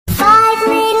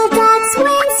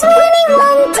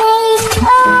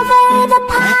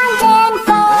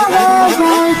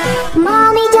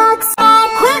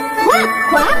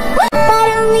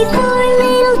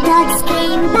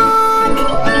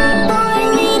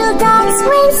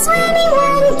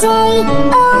day,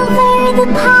 over the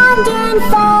pond and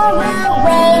far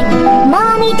away.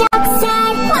 Mommy duck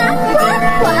said, quack, quack,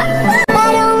 quack, quack.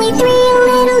 But only 3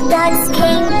 little ducks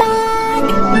came back.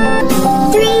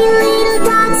 3 little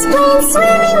ducks went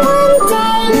swimming one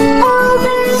day,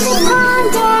 over the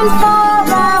pond and far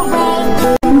away.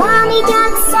 Mommy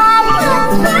duck said,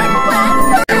 quack, quack, quack,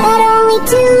 quack. But only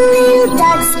 2 little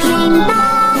ducks came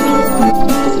back.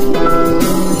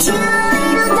 2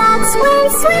 little ducks went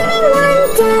swimming one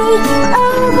day,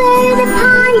 over the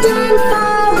pond and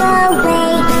far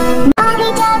away. Mommy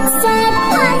duck said,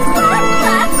 quack, quack,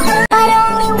 quack, quack. But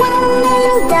only 1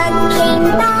 little duck came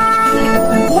back.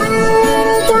 1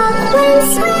 little duck went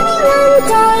swimming one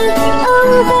day,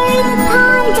 over the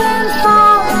pond and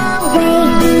far away.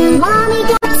 Mommy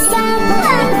duck said,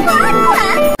 quack, quack,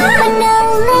 quack, quack. But no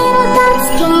little ducks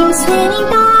came swimming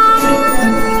back.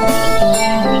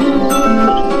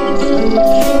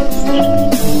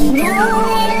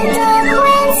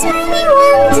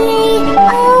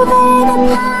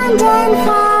 And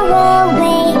far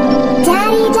away,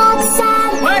 Daddy Duck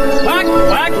said, quack, quack,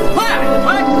 quack, quack, quack,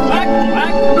 quack, quack, quack,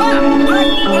 quack, quack,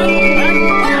 quack.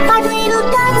 5 little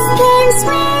ducks came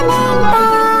swimming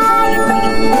back.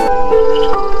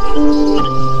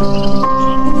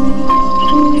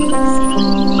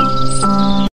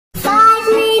 5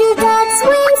 little ducks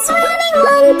went swimming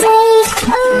one day,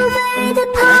 over the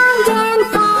pond and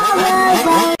far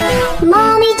away.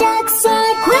 Mommy Duck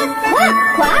said, quack, quack,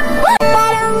 quack, quack.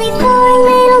 But only 4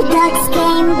 little ducks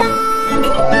came back.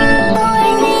 4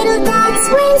 little ducks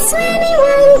went swimming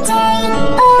one day,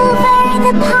 over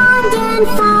the pond and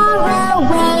far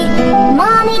away.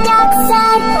 Mommy Duck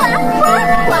said, quack, quack,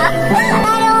 quack, quack.